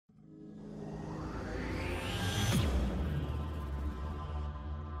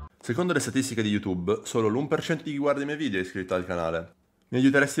Secondo le statistiche di YouTube, solo l'1% di chi guarda i miei video è iscritto al canale. Mi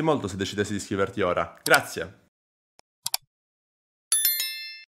aiuteresti molto se decidessi di iscriverti ora. Grazie!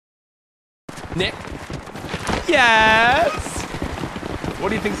 Nick? Yes! What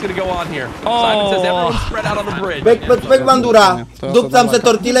do you think's gonna go on here? Simon says everyone spread out on the bridge. Bek bandura! Dupcam se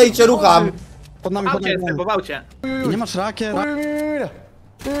tortile i cię rucham! Pod nami, pod nami. W aucie. Nie masz rakiet.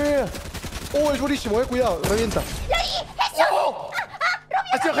 Oh, es buenísimo, cuidado, revienta.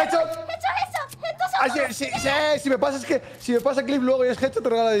 Si me pasa si me pasa clip luego y es headshot te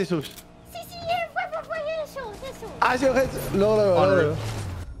regala de sus. Sí, fue eso. Ha sido headshot, luego lo veo.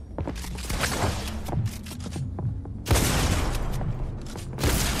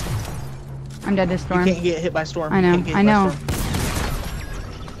 I'm dead this storm. You can't get hit by storm. I know.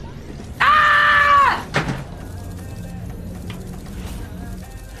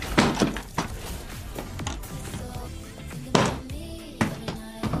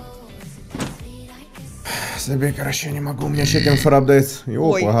 Забей, короче, я не могу, у меня чекин for updates.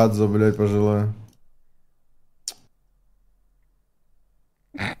 Его погадзо, блядь, пожелаю.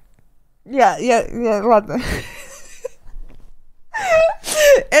 Ладно.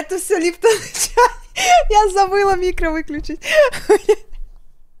 Это все Липтон чай. Я забыла микро выключить.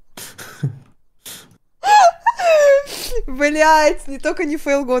 Блять, не только не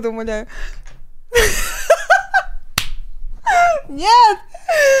фейл года, умоляю. Нет!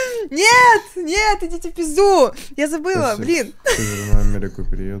 Нет, идите в пизду! Я забыла, блин. В Америку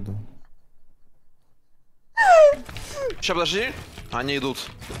перееду. Сейчас, подожди. Они идут.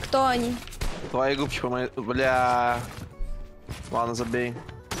 Кто они? Твои губчики, мои... Бля... Ладно, забей.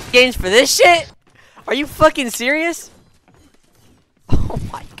 Games for this shit? Are you fucking serious? Oh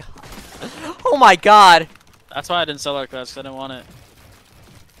my god. Oh my god. That's why I didn't sell our clutch, because I didn't want it.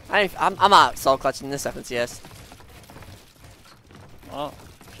 I'm not soul clutching this FNCS. Well,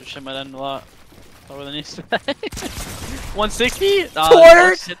 your shit might end a lot lower than used to. 160?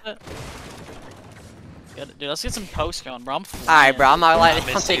 Quartered? Dude, let's get some posts going, bro. Alright, bro, I'm not lying.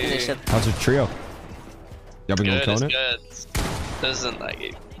 I'm taking this shit. How's your trio? Y'all been Good, killing it's it? good. Doesn't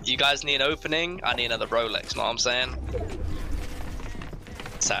like you guys need an opening, I need another Rolex, know what I'm saying?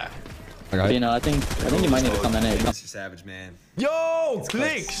 So Okay. I think you might need to come in here. Mr. Savage, man. Yo,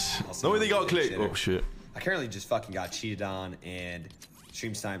 clicks! No way they got clicked. Oh shit. I currently just fucking got cheated on and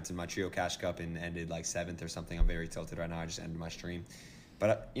stream sniped in my trio cash cup and ended like 7th or something. I'm very tilted right now. I just ended my stream.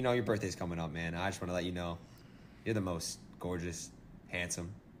 But you know, your birthday's coming up, man. I just want to let you know you're the most gorgeous, handsome,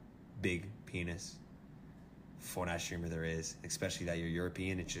 big penis Fortnite streamer there is. Especially that you're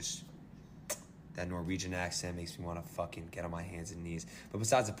European. It's just that Norwegian accent makes me want to fucking get on my hands and knees. But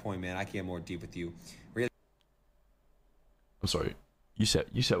besides the point, man, I can get more deep with you. Really, I'm sorry. You said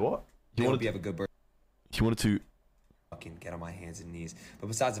what? you hope you have a good birthday. You wanted to... Fucking get on my hands and knees. But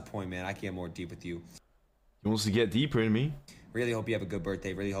besides the point, man, I can get more deep with you. He wants to get deeper in me. Really hope you have a good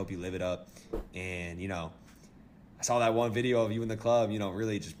birthday. Really hope you live it up. And, you know, I saw that one video of you in the club, you know,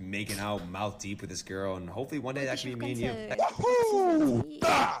 really just making out mouth deep with this girl. And hopefully one day that can be me and you.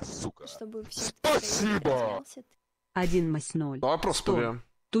 Спасибо! 1-0. Давай просто поговорим.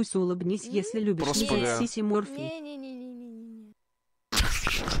 Тусь, улыбнись, если любишь. Просто поговорим. Сиси Морфи. Не-не-не-не-не-не.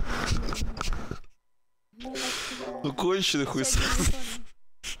 Ну конченый хуй сам.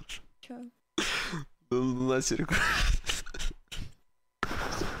 Чё? Донатик.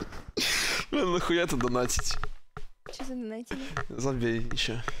 Нахуя ты донатить? Чё за донатили? Забей,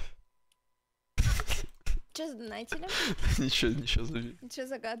 ничего. Чё за донатили? Ничего, забей. Чё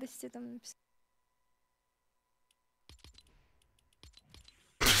за гадости там написали?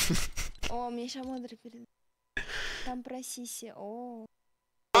 О, мне ща мудрый передал. Там про сиси, о.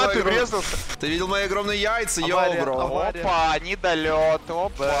 А, ты врезался? Ты видел мои огромные яйца, йоу, бро. Опа, недолет,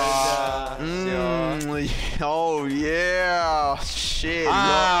 опа. Оу, yeah, shit,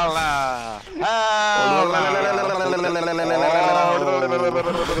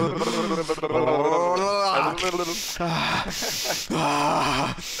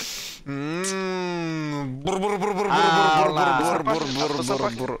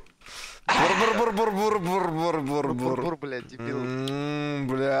 Бур, блядь, дебил.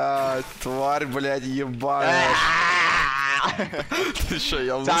 Блядь, тварь, блядь, ебаная. Ты шо,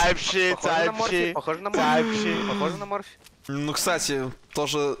 я... Тайпши. Похоже на морфи. Ну, кстати,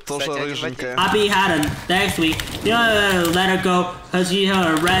 тоже рыженькая. I'll be had next week. You know, let her go, cause she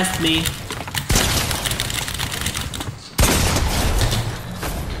arrest me.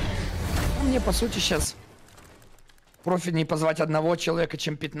 Мне, по сути, сейчас профильнее позвать одного человека,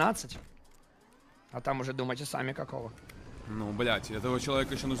 чем 15. А там уже думайте сами какого. Ну, блядь, этого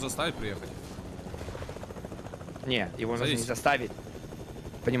человека еще нужно заставить приехать. Не, его нужно не заставить.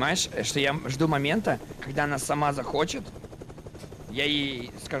 Понимаешь, что я жду момента, когда она сама захочет. Я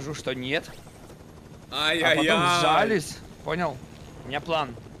ей скажу, что нет. А потом сжалюсь. Понял? У меня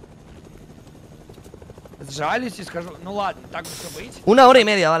план. Сжалюсь и скажу, ну ладно, так уж и быть. 1 hora y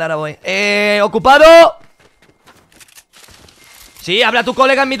media, vale, ahora voy. ¿Ocupado? Sí, habla tu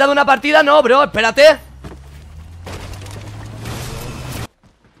colega en mitad de una partida. No, bro, espérate.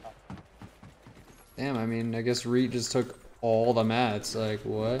 Damn, I mean, I guess Reed just took all the mats. Like,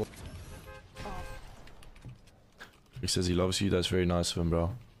 what? He says he loves you. That's very nice of him,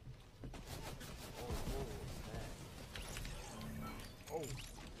 bro.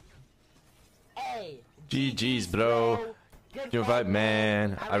 GG's, bro. Your vibe,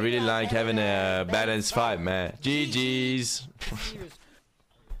 man. I really like having a balanced fight, man. GG's.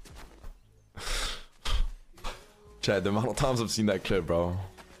 Chad, the amount of times I've seen that clip, bro.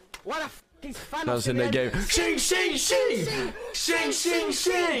 What a fucking fan I was in that game. Shing, shing, shing! Shing, shing,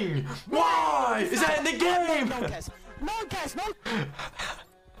 shing! Why? Is that in the game? No.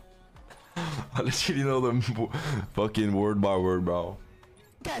 I literally know them fucking word by word, bro.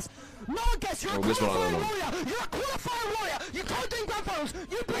 Oh, this one I don't know.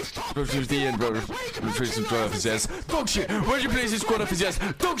 Bro, choose the end, bro. Choose some squad officers. Dog shit! Where'd you place this squad officers?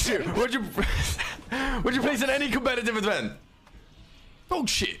 Dog shit! Where'd you place in any competitive event? Dog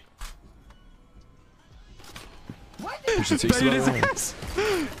shit! You should take his ass.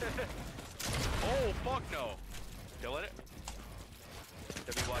 Oh, fuck no. Kill it.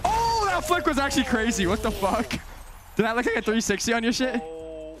 Oh, that flick was actually crazy. What the fuck? Did that look like a 360 on your shit?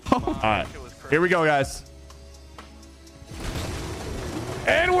 Alright, here we go, guys.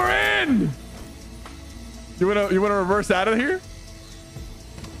 And we're in! You wanna reverse out of here?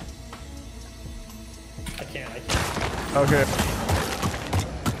 I can't. Okay.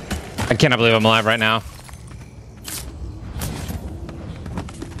 I cannot believe I'm alive right now.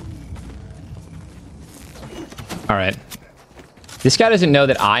 All right. This guy doesn't know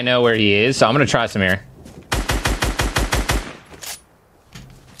that I know where he is, so I'm gonna try some here.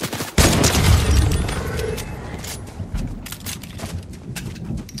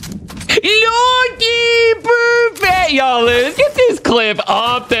 Yo, let's get this clip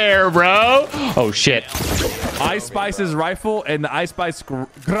up there, bro. Oh, shit. Ice Spice's rifle and the Ice Spice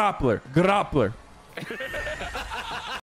grappler.